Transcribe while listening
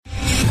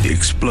The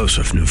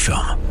explosive new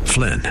film,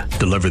 Flynn,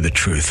 deliver the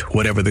truth,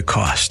 whatever the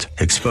cost,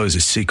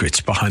 exposes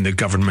secrets behind the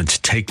government's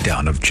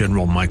takedown of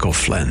General Michael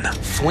Flynn.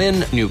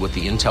 Flynn knew what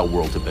the intel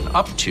world had been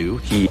up to.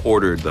 He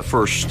ordered the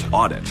first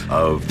audit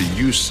of the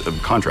use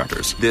of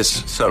contractors.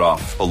 This set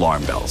off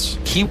alarm bells.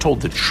 He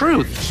told the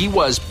truth. He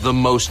was the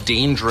most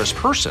dangerous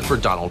person for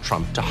Donald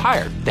Trump to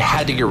hire. They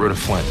had to get rid of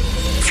Flynn.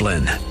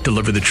 Flynn,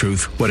 deliver the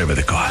truth, whatever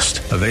the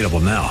cost. Available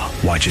now.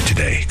 Watch it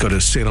today. Go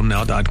to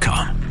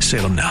salemnow.com.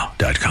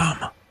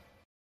 salemnow.com.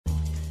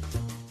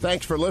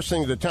 Thanks for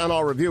listening to the Town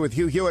Hall Review with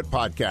Hugh Hewitt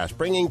podcast,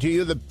 bringing to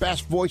you the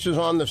best voices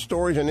on the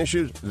stories and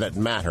issues that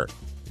matter.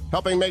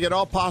 Helping make it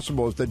all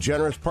possible is the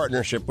generous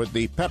partnership with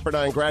the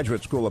Pepperdine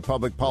Graduate School of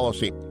Public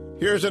Policy.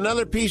 Here's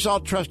another piece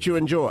I'll trust you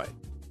enjoy.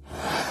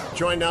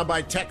 Joined now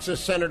by Texas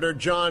Senator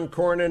John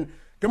Cornyn.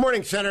 Good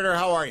morning, Senator.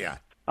 How are you?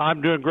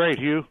 I'm doing great,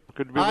 Hugh.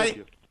 Good to be with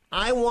you.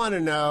 I want to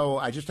know,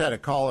 I just had a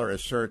caller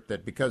assert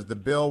that because the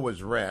bill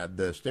was read,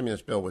 the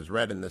stimulus bill was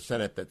read in the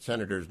Senate, that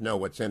senators know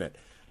what's in it.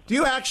 Do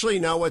you actually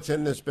know what's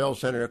in this bill,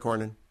 Senator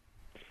Cornyn?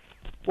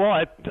 Well,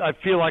 I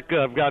feel like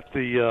I've got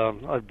the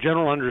a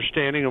general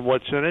understanding of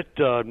what's in it.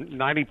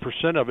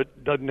 90% of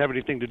it doesn't have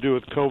anything to do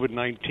with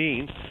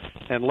COVID-19,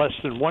 and less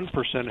than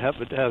 1%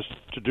 of it has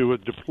to do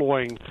with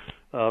deploying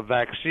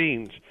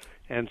vaccines.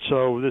 And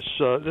so this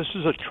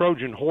is a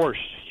Trojan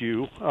horse,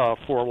 Hugh,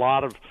 for a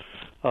lot of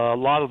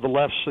the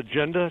left's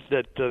agenda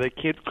that they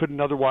couldn't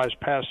otherwise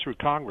pass through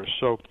Congress.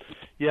 So,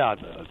 yeah,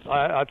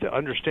 I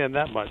understand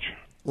that much.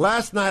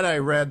 Last night I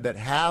read that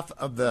half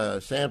of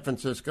the San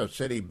Francisco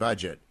city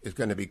budget is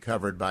going to be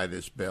covered by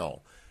this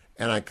bill.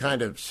 And I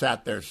kind of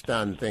sat there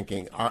stunned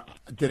thinking,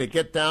 did it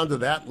get down to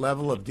that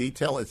level of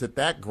detail? Is it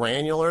that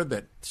granular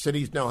that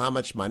cities know how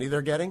much money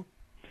they're getting?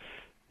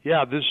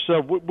 Yeah, this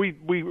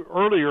we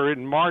earlier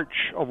in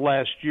March of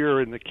last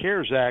year in the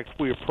CARES Act,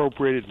 we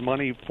appropriated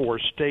money for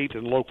state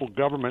and local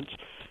governments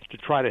to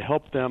try to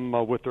help them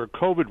with their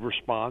COVID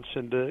response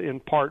and to,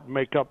 in part,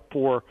 make up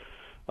for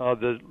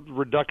the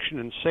reduction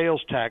in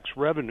sales tax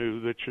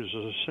revenue, which is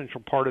an essential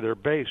part of their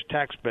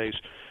tax base.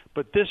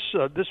 But this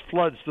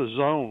floods the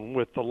zone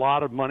with a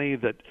lot of money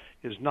that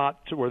is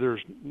not to where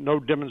there's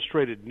no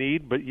demonstrated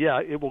need. But yeah,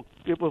 it will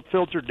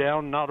filter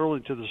down not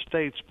only to the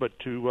states but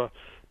to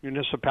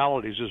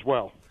municipalities as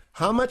well.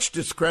 How much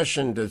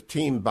discretion does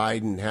Team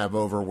Biden have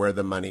over where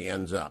the money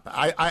ends up?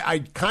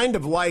 I kind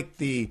of like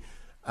the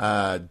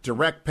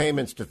direct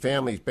payments to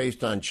families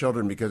based on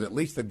children because at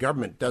least the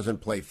government doesn't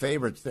play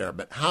favorites there.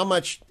 But how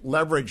much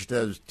leverage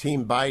does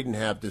Team Biden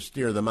have to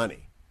steer the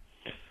money?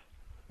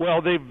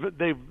 Well, they've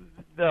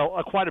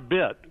quite a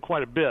bit.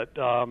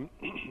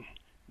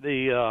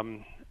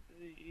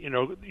 You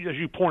know, as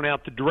you point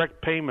out, the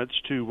direct payments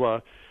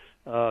to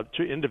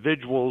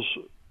individuals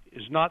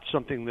is not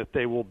something that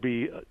they will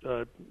be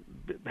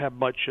have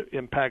much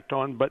impact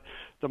on, but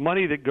the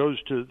money that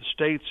goes to the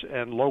states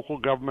and local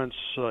governments,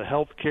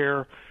 health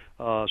care,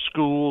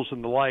 schools,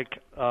 and the like,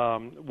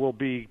 will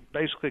be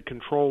basically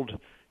controlled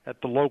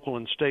at the local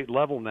and state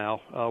level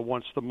now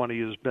once the money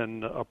has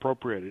been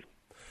appropriated.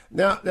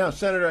 Now,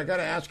 Senator, I got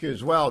to ask you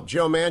as well.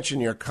 Joe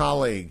Manchin, your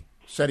colleague,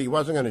 said he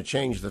wasn't going to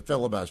change the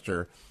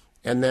filibuster,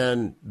 and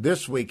then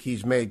this week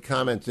he's made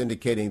comments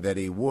indicating that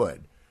he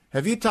would.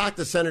 Have you talked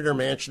to Senator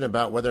Manchin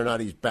about whether or not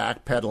he's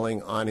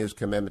backpedaling on his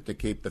commitment to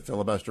keep the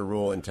filibuster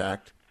rule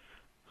intact?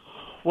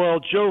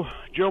 Well, Joe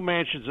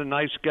Manchin's a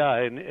nice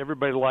guy, and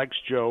everybody likes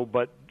Joe,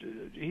 but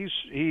he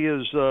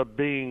is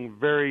being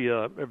very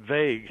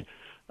vague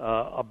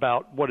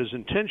about what his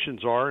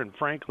intentions are, and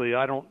frankly,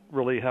 I don't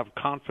really have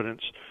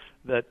confidence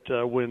that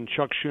when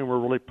Chuck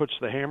Schumer really puts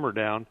the hammer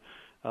down,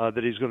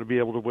 that he's going to be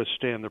able to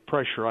withstand the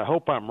pressure. I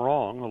hope I'm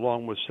wrong,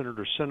 along with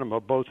Senator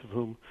Sinema, both of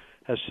whom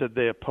has said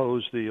they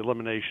oppose the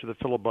elimination of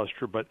the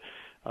filibuster. But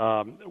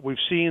we've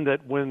seen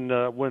that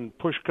when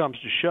push comes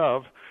to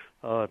shove,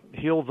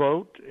 he'll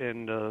vote,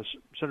 and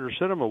Senator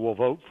Sinema will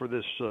vote for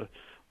this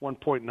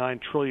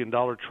 $1.9 trillion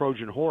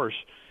Trojan horse.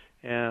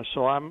 And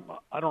so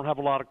I don't have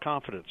a lot of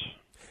confidence.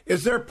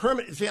 Is there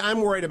permanent? See,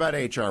 I'm worried about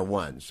H.R.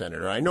 1,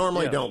 Senator. I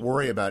normally don't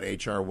worry about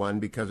H.R. 1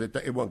 because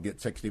it won't get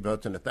 60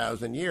 votes in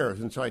 1,000 years.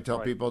 And so I tell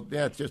people,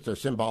 yeah, it's just a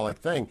symbolic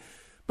thing.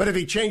 But if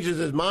he changes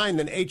his mind,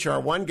 then H.R.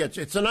 1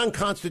 it's an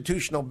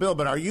unconstitutional bill.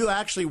 But are you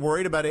actually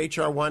worried about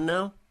H.R. 1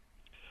 now?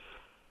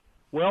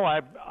 Well,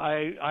 I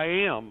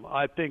am.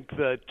 I think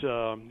that,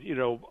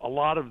 a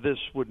lot of this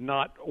would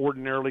not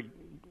ordinarily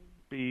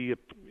be,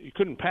 you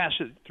couldn't pass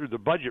it through the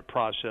budget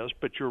process,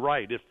 but you're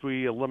right. If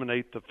we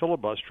eliminate the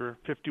filibuster,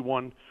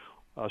 51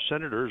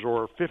 senators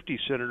or 50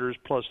 senators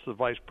plus the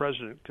vice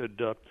president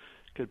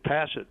could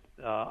pass it.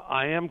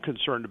 I am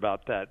concerned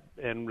about that,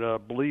 and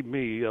believe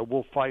me,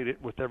 we'll fight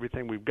it with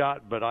everything we've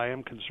got, but I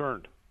am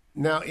concerned.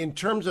 Now, in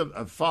terms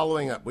of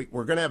following up,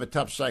 we're going to have a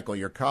tough cycle.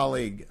 Your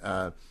colleague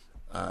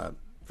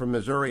from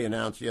Missouri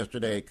announced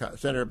yesterday,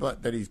 Senator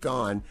Butt, that he's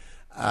gone,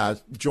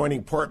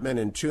 joining Portman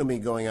and Toomey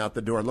going out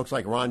the door. It looks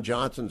like Ron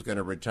Johnson's going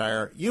to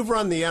retire. You've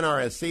run the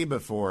NRSC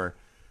before.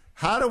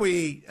 How do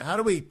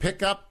we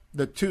pick up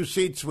the 2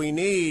 seats we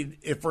need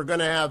if we're going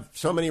to have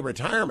so many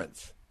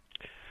retirements?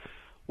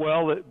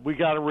 Well, we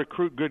got to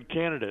recruit good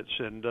candidates,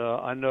 and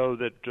I know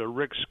that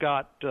Rick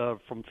Scott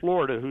from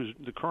Florida, who's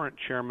the current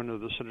chairman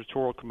of the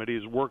Senatorial Committee,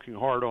 is working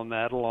hard on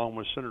that along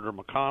with Senator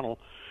McConnell.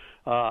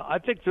 I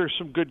think there's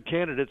some good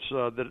candidates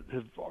that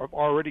have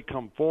already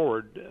come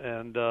forward,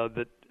 and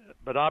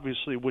but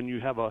obviously when you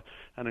have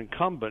an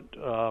incumbent,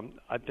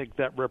 I think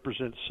that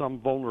represents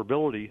some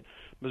vulnerability.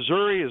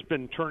 Missouri has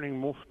been trending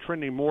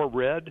more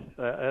red,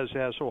 as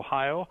has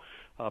Ohio.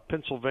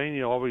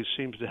 Pennsylvania always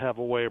seems to have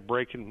a way of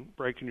breaking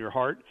your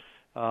heart,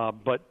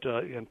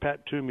 and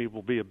Pat Toomey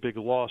will be a big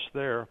loss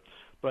there.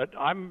 But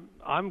I'm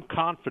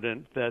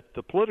confident that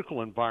the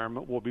political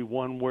environment will be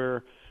one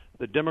where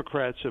the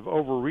Democrats have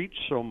overreached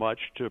so much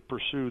to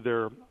pursue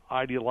their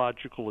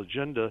ideological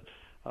agenda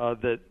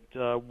that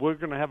we're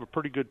going to have a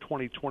pretty good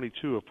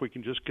 2022 if we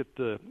can just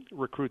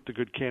recruit the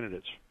good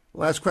candidates.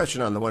 Last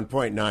question on the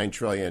 $1.9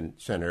 trillion,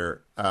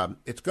 Senator.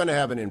 It's going to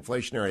have an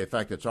inflationary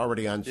effect. It's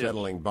already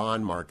unsettling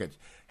bond markets.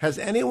 Has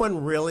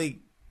anyone really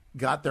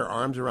got their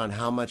arms around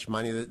how much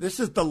money? This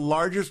is the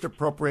largest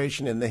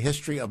appropriation in the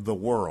history of the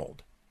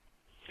world.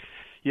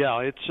 Yeah,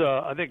 it's.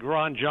 I think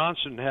Ron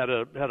Johnson had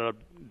a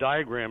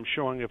diagram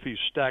showing if he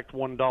stacked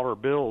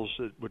 $1 bills,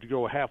 it would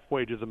go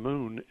halfway to the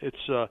moon.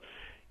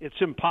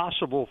 It's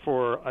impossible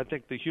for, I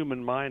think, the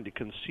human mind to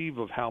conceive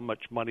of how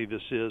much money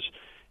this is.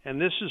 And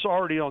this is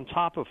already on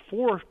top of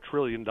 $4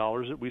 trillion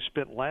that we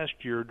spent last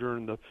year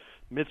during the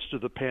midst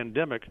of the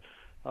pandemic.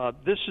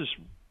 This is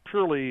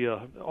purely,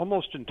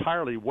 almost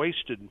entirely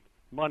wasted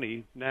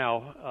money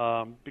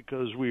now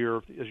because we are,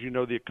 as you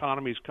know, the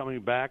economy is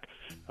coming back.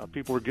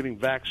 People are getting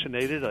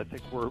vaccinated. I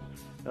think we're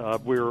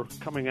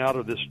coming out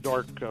of this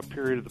dark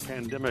period of the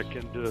pandemic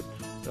and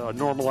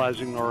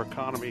normalizing our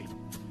economy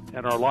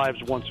and our lives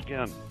once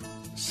again.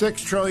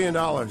 $6 trillion.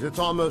 It's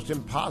almost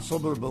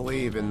impossible to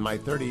believe in my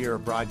 30-year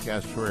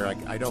broadcast career.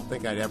 I don't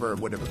think I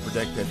would have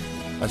predicted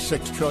a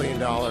 $6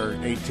 trillion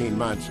 18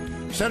 months.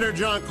 Senator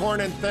John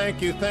Cornyn,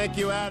 thank you. Thank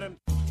you, Adam.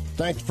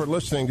 Thanks for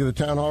listening to the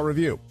Town Hall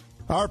Review.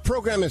 Our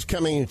program is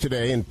coming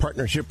today in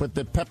partnership with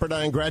the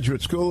Pepperdine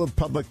Graduate School of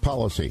Public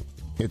Policy.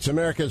 It's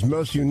America's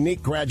most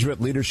unique graduate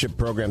leadership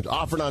programs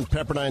offered on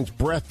Pepperdine's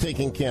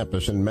breathtaking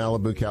campus in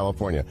Malibu,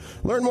 California.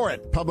 Learn more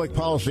at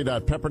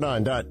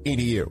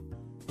publicpolicy.pepperdine.edu.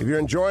 If you're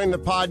enjoying the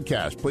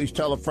podcast, please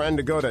tell a friend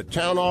to go to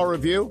Town Hall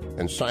Review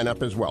and sign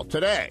up as well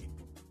today.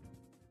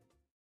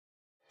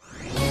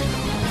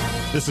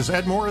 This is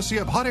Ed Morrissey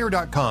of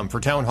HotAir.com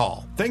for Town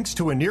Hall. Thanks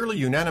to a nearly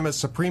unanimous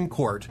Supreme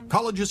Court,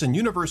 colleges and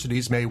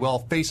universities may well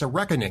face a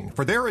reckoning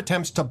for their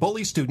attempts to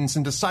bully students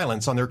into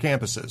silence on their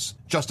campuses.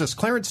 Justice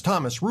Clarence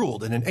Thomas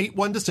ruled in an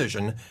 8-1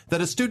 decision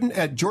that a student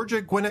at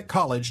Georgia Gwinnett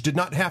College did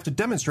not have to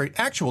demonstrate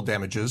actual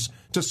damages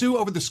to sue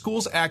over the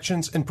school's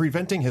actions in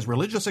preventing his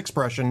religious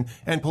expression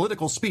and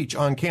political speech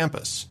on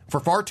campus. For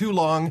far too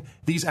long,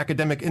 these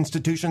academic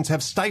institutions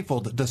have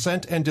stifled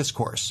dissent and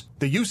discourse.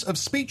 The use of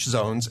speech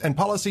zones and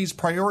policies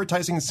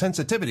prioritizing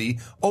sensitivity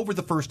over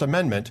the First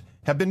Amendment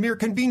have been mere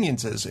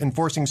conveniences in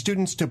forcing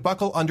students to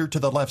buckle under to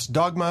the left's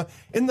dogma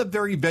in the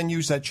very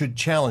venues that should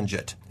challenge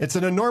it. It's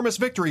an enormous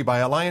victory by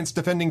Alliance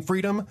Defending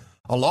Freedom,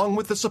 along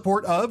with the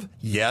support of,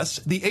 yes,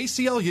 the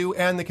ACLU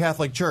and the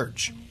Catholic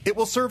Church. It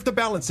will serve to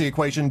balance the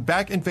equation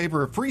back in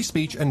favor of free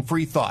speech and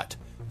free thought.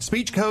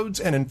 Speech codes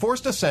and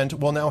enforced dissent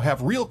will now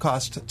have real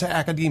cost to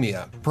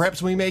academia.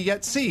 Perhaps we may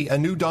yet see a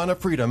new dawn of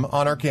freedom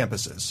on our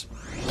campuses.